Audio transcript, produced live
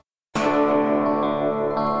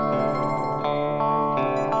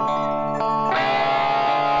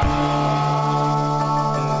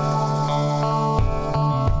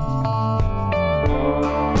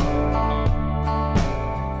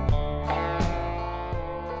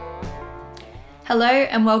Hello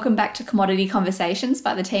and welcome back to Commodity Conversations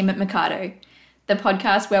by the team at Mercado, the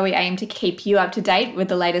podcast where we aim to keep you up to date with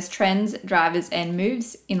the latest trends, drivers and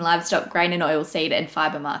moves in livestock, grain and oilseed and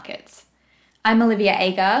fibre markets. I'm Olivia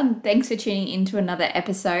Agar. Thanks for tuning in to another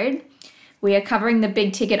episode. We are covering the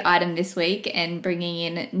big ticket item this week and bringing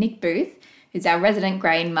in Nick Booth, who's our resident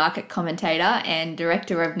grain market commentator and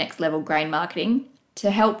director of Next Level Grain Marketing, to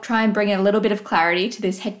help try and bring a little bit of clarity to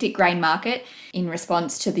this hectic grain market in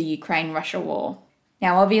response to the Ukraine-Russia war.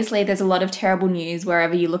 Now, obviously, there's a lot of terrible news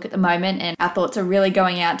wherever you look at the moment, and our thoughts are really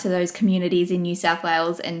going out to those communities in New South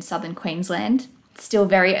Wales and southern Queensland. It's still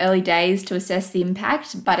very early days to assess the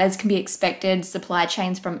impact, but as can be expected, supply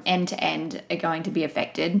chains from end to end are going to be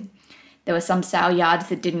affected. There were some sale yards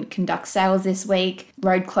that didn't conduct sales this week.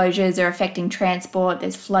 Road closures are affecting transport.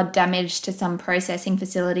 There's flood damage to some processing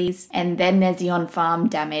facilities. And then there's the on-farm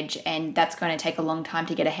damage, and that's going to take a long time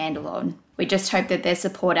to get a handle on. We just hope that there's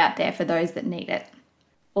support out there for those that need it.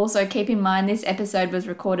 Also, keep in mind this episode was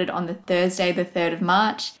recorded on the Thursday, the 3rd of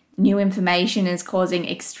March. New information is causing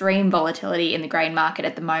extreme volatility in the grain market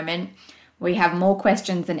at the moment. We have more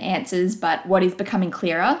questions than answers, but what is becoming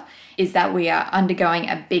clearer is that we are undergoing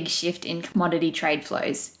a big shift in commodity trade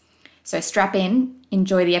flows. So strap in,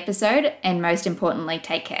 enjoy the episode, and most importantly,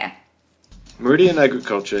 take care. Meridian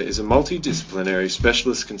Agriculture is a multidisciplinary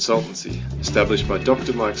specialist consultancy established by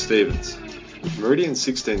Dr. Mike Stevens. Meridian's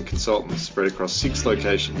 16 consultants spread across 6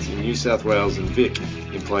 locations in New South Wales and Vic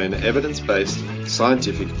employ an evidence-based,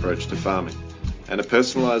 scientific approach to farming and a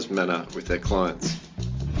personalised manner with their clients.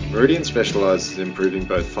 Meridian specialises in improving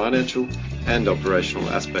both financial and operational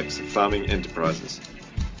aspects of farming enterprises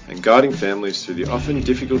and guiding families through the often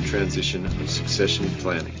difficult transition of succession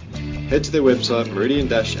planning. Head to their website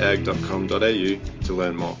meridian-ag.com.au to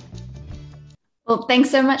learn more. Well, thanks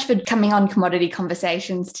so much for coming on Commodity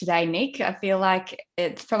Conversations today, Nick. I feel like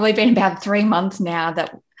it's probably been about 3 months now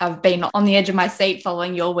that I've been on the edge of my seat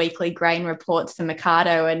following your weekly grain reports for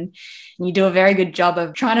Mercado, and you do a very good job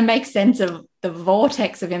of trying to make sense of the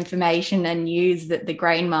vortex of information and news that the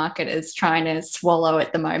grain market is trying to swallow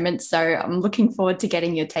at the moment. So I'm looking forward to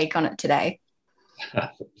getting your take on it today.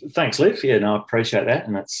 Thanks, Liv. Yeah, no, I appreciate that.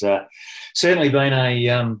 And it's certainly been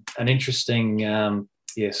an interesting,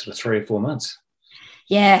 sort of 3 or 4 months.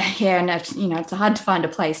 Yeah, and it's hard to find a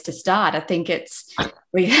place to start. I think it's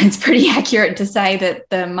pretty accurate to say that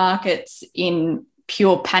the market's in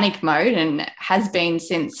pure panic mode and has been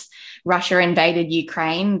since Russia invaded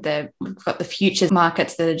Ukraine. We've got the futures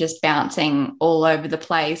markets that are just bouncing all over the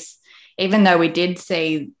place, even though we did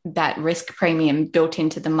see that risk premium built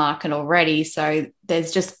into the market already. So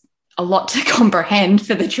there's just a lot to comprehend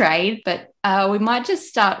for the trade, but we might just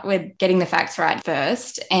start with getting the facts right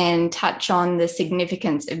first and touch on the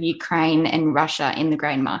significance of Ukraine and Russia in the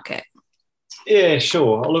grain market. Yeah,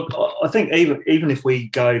 sure. Look, I think even if we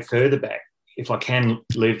go further back, if I can,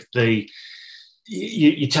 Liv,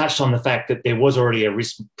 you touched on the fact that there was already a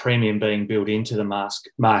risk premium being built into the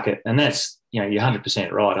market, and that's, you're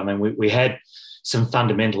 100% right. I mean, we had some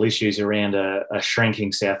fundamental issues around a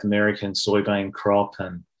shrinking South American soybean crop,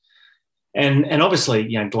 and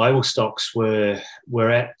obviously, global stocks were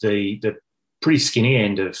at the pretty skinny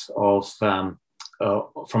end of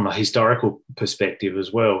from a historical perspective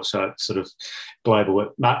as well. So it's sort of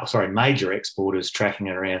major exporters tracking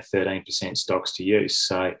at around 13% stocks to use.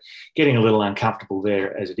 So getting a little uncomfortable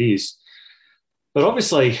there as it is. But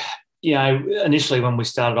obviously, initially when we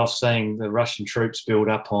started off seeing the Russian troops build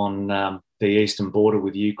up on the eastern border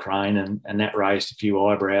with Ukraine, and that raised a few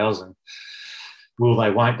eyebrows, and will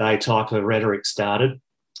they, won't they type of rhetoric started.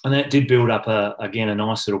 And that did build up, again, a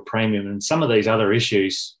nice little premium. And some of these other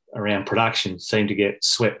issues around production seem to get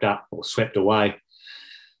swept up or swept away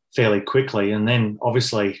fairly quickly. And then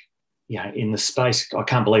obviously, in the space, I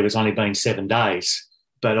can't believe it's only been 7 days,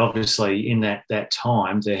 but obviously in that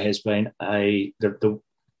time, there has been the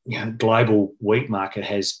global wheat market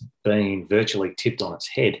has been virtually tipped on its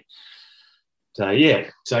head. So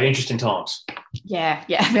interesting times. Yeah,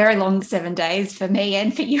 very long 7 days for me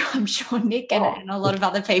and for you, I'm sure, Nick, and a lot of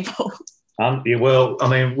other people. Well, I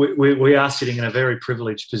mean, we are sitting in a very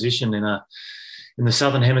privileged position in the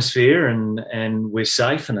southern hemisphere, and we're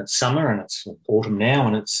safe, and it's summer, and it's autumn now,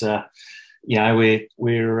 and it's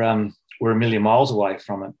we're a million miles away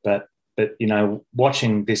from it. But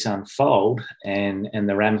watching this unfold and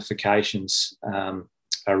the ramifications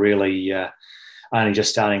are really only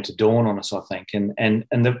just starting to dawn on us, I think. And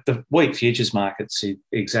the wheat futures market's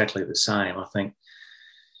exactly the same, I think.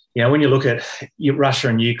 When you look at Russia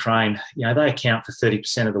and Ukraine, they account for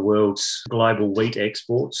 30% of the world's global wheat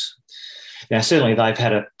exports. Now, certainly they've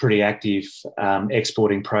had a pretty active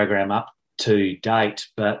exporting program up to date,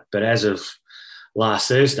 but as of last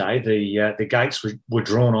Thursday, the gates were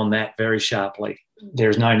drawn on that very sharply. There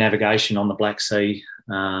is no navigation on the Black Sea.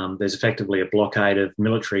 There's effectively a blockade of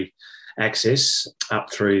military access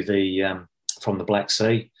up through from the Black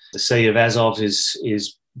Sea. The Sea of Azov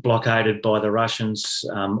is blockaded by the Russians.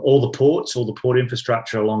 All the port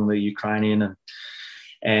infrastructure along the Ukrainian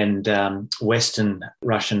and western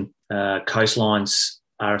Russian coastlines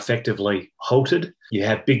are effectively halted. You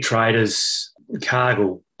have big traders,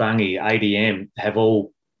 Cargill, Bunge, ADM, have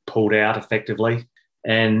all pulled out effectively.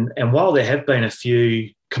 And while there have been a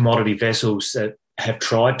few commodity vessels that have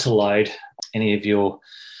tried to load, any of your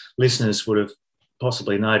listeners would have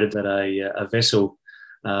possibly noted that a vessel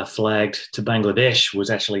flagged to Bangladesh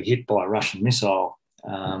was actually hit by a Russian missile,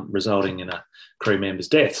 resulting in a crew member's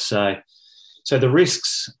death. So the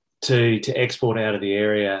risks to export out of the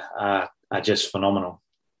area are just phenomenal.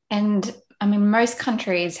 And I mean, most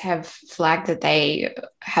countries have flagged that they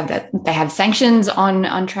have sanctions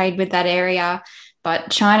on trade with that area,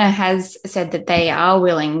 but China has said that they are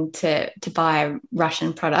willing to buy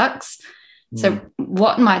Russian products. So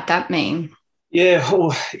what might that mean? Yeah,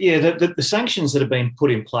 the sanctions that have been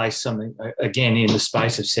put in place, again in the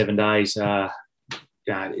space of 7 days,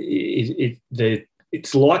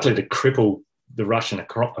 it's likely to cripple the Russian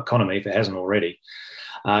economy if it hasn't already.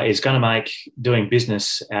 It's going to make doing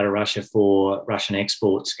business out of Russia for Russian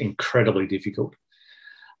exports incredibly difficult.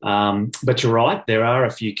 But you're right, there are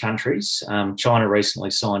a few countries. China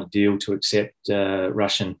recently signed a deal to accept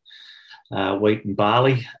Russian wheat and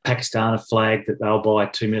barley. Pakistan have flagged that they'll buy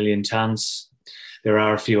 2 million tonnes. There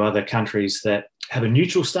are a few other countries that have a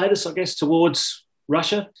neutral status, I guess, towards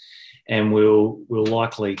Russia, and will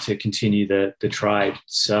likely to continue the trade.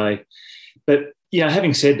 So, but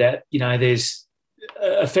having said that, there's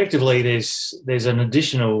effectively there's an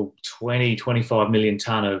additional 20-25 million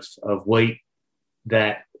tonne of wheat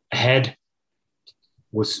that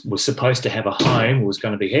was supposed to have a home, was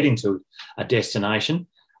going to be heading to a destination,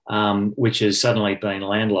 which has suddenly been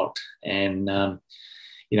landlocked. And,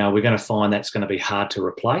 we're going to find that's going to be hard to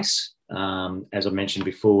replace. As I mentioned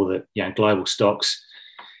before, that, global stocks,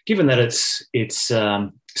 given that it's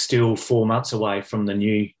still 4 months away from the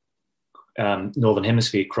new Northern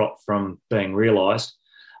Hemisphere crop from being realised,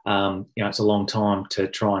 it's a long time to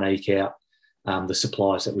try and eke out the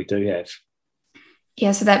supplies that we do have.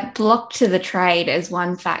 Yeah, so that block to the trade is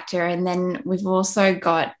one factor. And then we've also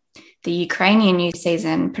got the Ukrainian new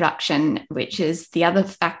season production, which is the other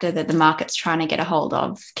factor that the market's trying to get a hold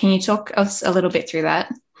of. Can you talk us a little bit through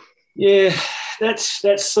that? Yeah,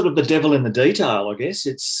 that's sort of the devil in the detail, I guess.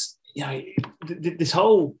 It's, this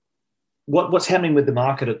whole, what's happening with the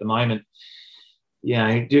market at the moment.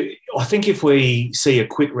 I think if we see a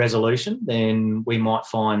quick resolution, then we might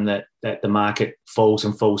find that the market falls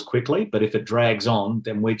and falls quickly. But if it drags on,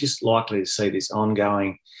 then we're just likely to see this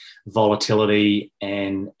ongoing volatility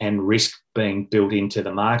and risk being built into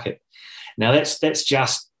the market. Now, that's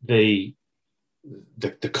just the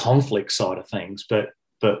conflict side of things. But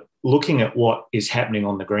looking at what is happening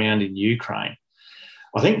on the ground in Ukraine,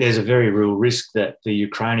 I think there's a very real risk that the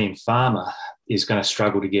Ukrainian farmer is going to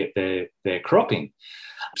struggle to get their crop in.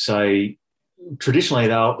 So traditionally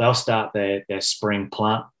they'll start their spring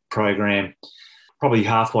plant program probably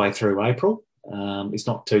halfway through April. It's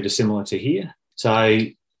not too dissimilar to here. So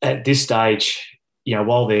at this stage,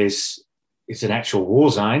 while it's an actual war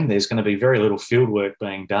zone, there's going to be very little field work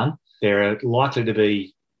being done. There are likely to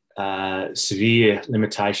be severe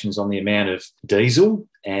limitations on the amount of diesel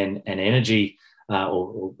and energy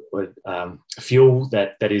or fuel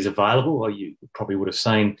that is available. Or you probably would have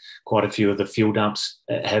seen quite a few of the fuel dumps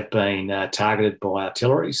have been targeted by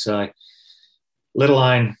artillery. So, let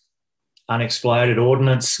alone unexploded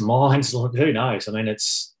ordnance, mines. Look, who knows? I mean,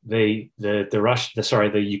 it's the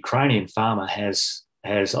Ukrainian farmer has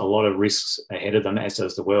a lot of risks ahead of them, as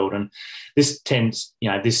does the world. And this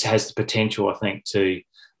has the potential, I think, to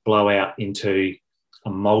blow out into a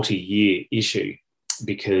multi-year issue,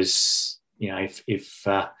 because if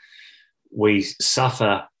we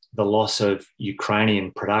suffer the loss of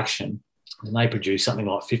Ukrainian production, and they produce something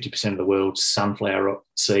like 50% of the world's sunflower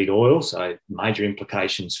seed oil, so major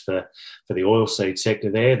implications for the oilseed sector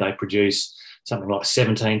there. They produce something like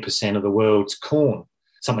 17% of the world's corn,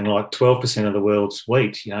 something like 12% of the world's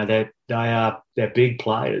wheat. They're big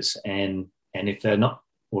players, and if they're not,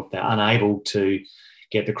 or if they're unable to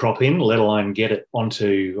get the crop in, let alone get it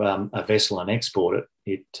onto a vessel and export it,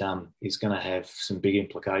 it is going to have some big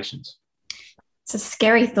implications. It's a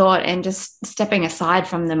scary thought. And just stepping aside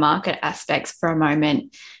from the market aspects for a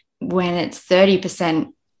moment, when it's 30%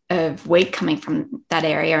 of wheat coming from that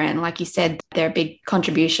area. And like you said, they're a big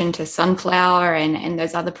contribution to sunflower and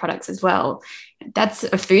those other products as well. That's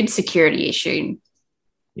a food security issue.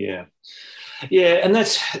 Yeah. Yeah, and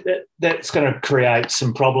that's going to create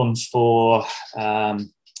some problems for the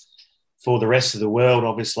rest of the world.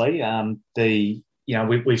 Obviously,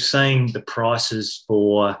 we've seen the prices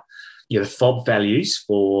for the FOB values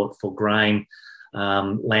for grain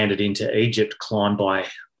landed into Egypt climb by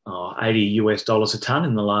 $80 a tonne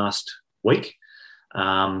in the last week.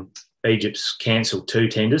 Egypt's cancelled 2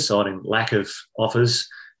 tenders, citing lack of offers,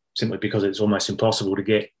 simply because it's almost impossible to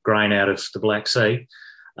get grain out of the Black Sea.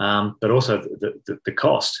 But also the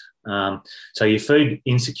cost. So your food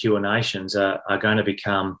insecure nations are going to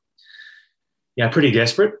become, pretty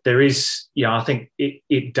desperate. There is, I think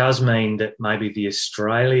it does mean that maybe the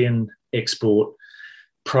Australian export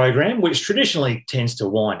program, which traditionally tends to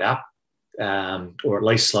wind up or at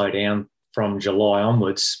least slow down from July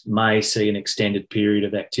onwards, may see an extended period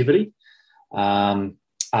of activity.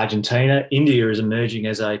 Argentina, India is emerging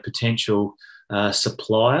as a potential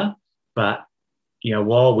supplier, but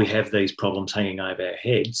while we have these problems hanging over our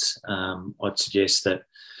heads, I'd suggest that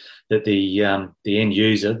the end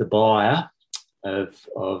user, the buyer of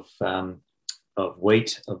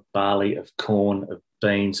wheat, of barley, of corn, of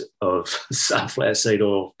beans, of sunflower seed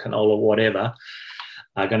oil, canola, whatever,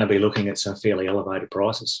 are going to be looking at some fairly elevated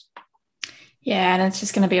prices. Yeah, and it's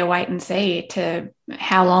just going to be a wait and see to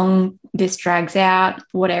how long this drags out,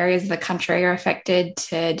 what areas of the country are affected,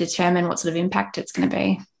 to determine what sort of impact it's going to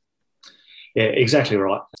be. Yeah, exactly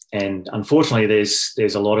right. And unfortunately,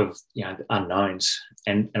 there's a lot of unknowns,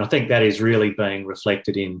 and I think that is really being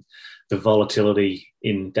reflected in the volatility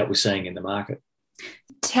that we're seeing in the market.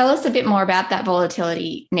 Tell us a bit more about that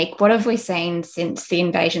volatility, Nick. What have we seen since the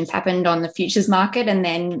invasions happened on the futures market, and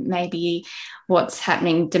then maybe what's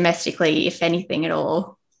happening domestically, if anything at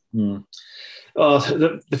all? Oh,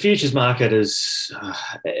 the futures market is.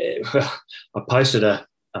 I posted a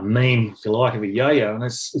meme, if you like, of a yo-yo, and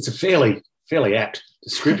it's a fairly apt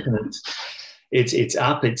description. It's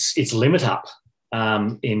up, it's limit up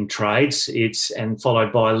in trades, and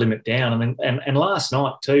followed by limit down. I mean, and last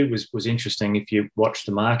night too was interesting. If you watch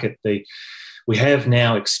the market, we have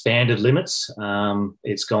now expanded limits.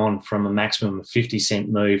 It's gone from a maximum of 50-cent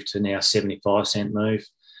move to now 75-cent move.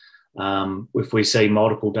 If we see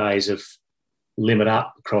multiple days of limit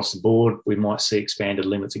up across the board, we might see expanded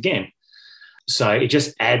limits again. So it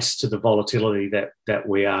just adds to the volatility that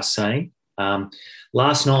we are seeing.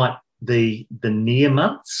 Last night, the near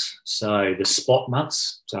months, so the spot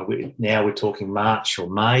months, so now we're talking March or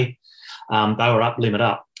May, they were up, limit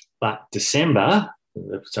up. But December,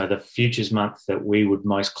 so the futures month that we would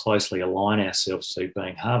most closely align ourselves to,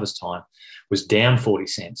 being harvest time, was down 40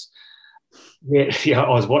 cents. Yeah, I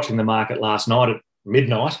was watching the market last night at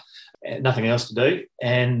midnight, nothing else to do,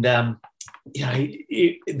 and that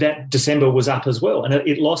December was up as well, and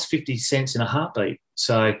it lost 50 cents in a heartbeat.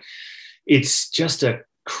 So it's just a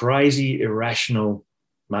crazy, irrational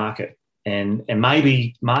market, and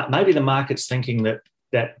maybe the market's thinking that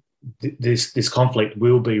this conflict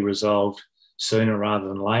will be resolved sooner rather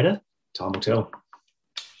than later. Time will tell.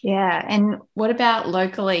 Yeah, and what about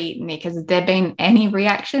locally, Nick? Has there been any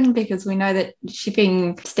reaction? Because we know that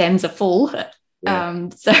shipping stems are full. Yeah.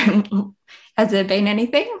 So has there been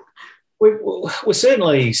anything? We're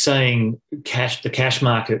certainly seeing the cash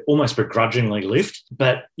market almost begrudgingly lift,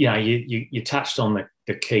 but you touched on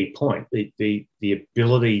the key point, the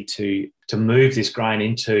ability to move this grain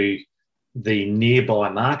into the nearby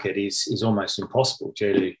market is almost impossible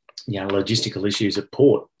due to logistical issues at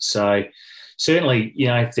port. So certainly,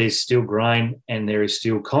 if there's still grain and there is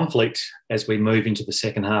still conflict as we move into the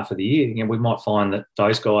second half of the year, we might find that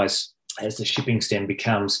those guys, as the shipping stem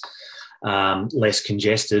becomes less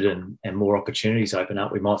congested and more opportunities open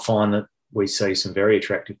up, we might find that we see some very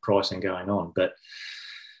attractive pricing going on. But,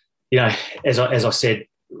 as I said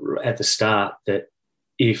at the start, that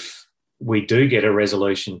if we do get a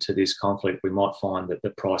resolution to this conflict, we might find that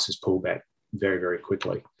the prices pull back very, very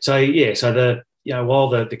quickly. So, while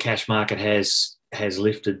the cash market has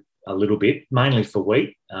lifted a little bit, mainly for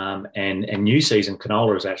wheat, and new season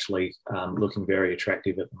canola is actually looking very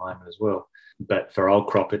attractive at the moment as well. But for old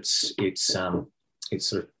crop, it's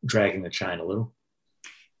sort of dragging the chain a little.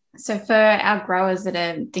 So for our growers that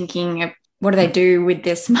are thinking of what do they do with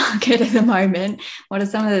this market at the moment, what are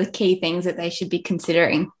some of the key things that they should be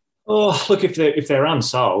considering? Oh, look, if they're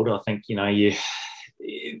unsold, I think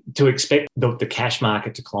to expect the cash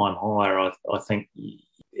market to climb higher, I think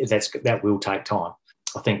that will take time.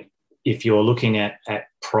 I think if you're looking at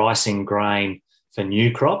pricing grain for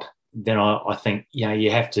new crop, then I think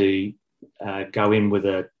you have to go in with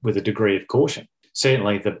a degree of caution.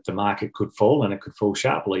 Certainly, the market could fall, and it could fall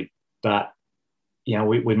sharply, but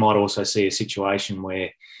we might also see a situation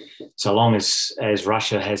where, so long as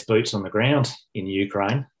Russia has boots on the ground in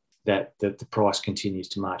Ukraine, that the price continues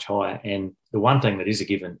to march higher. And the one thing that is a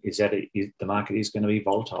given is that the market is going to be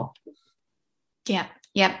volatile. Yeah,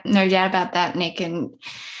 no doubt about that, Nick. And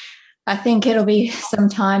I think it'll be some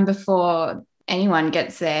time before anyone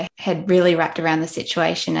gets their head really wrapped around the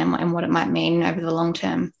situation and what it might mean over the long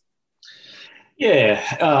term.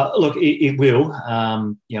 Yeah, look, it will.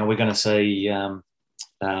 We're going to see a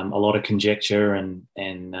lot of conjecture and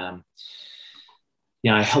a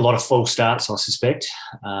lot of false starts, I suspect.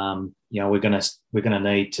 We're going to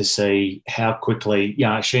need to see how quickly,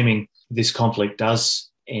 assuming this conflict does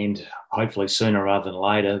end, hopefully sooner rather than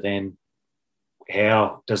later, then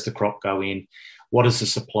how does the crop go in? What is the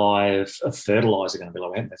supply of fertiliser going to be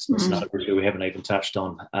like? That's another issue we haven't even touched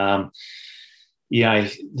on.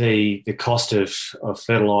 The cost of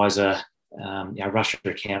fertiliser. Russia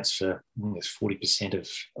accounts for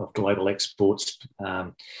 40% of global exports,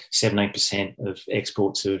 17% of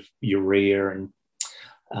exports of urea and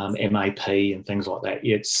MAP and things like that.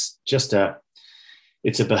 It's just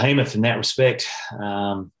it's a behemoth in that respect.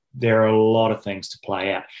 There are a lot of things to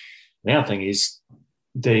play out. The other thing is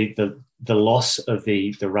the loss of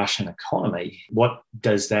the Russian economy. How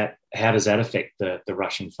does that affect the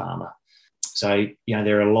Russian farmer? So,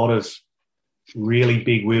 there are a lot of really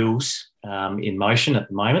big wheels in motion at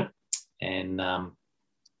the moment, and I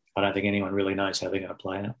don't think anyone really knows how they're going to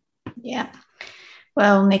play out. Yeah.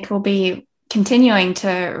 Well, Nick, we'll be continuing to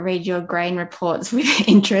read your grain reports with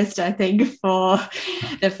interest, I think, for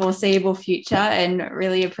the foreseeable future, and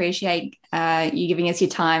really appreciate you giving us your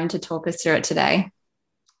time to talk us through it today.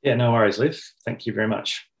 Yeah, no worries, Liv. Thank you very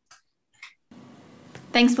much.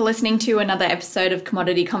 Thanks for listening to another episode of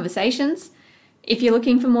Commodity Conversations. If you're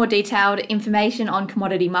looking for more detailed information on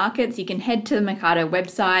commodity markets, you can head to the Mercado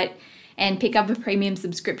website and pick up a premium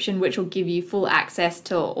subscription, which will give you full access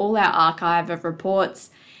to all our archive of reports,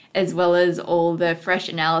 as well as all the fresh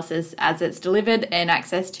analysis as it's delivered and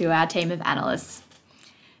access to our team of analysts.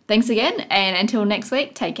 Thanks again, and until next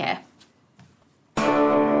week, take care.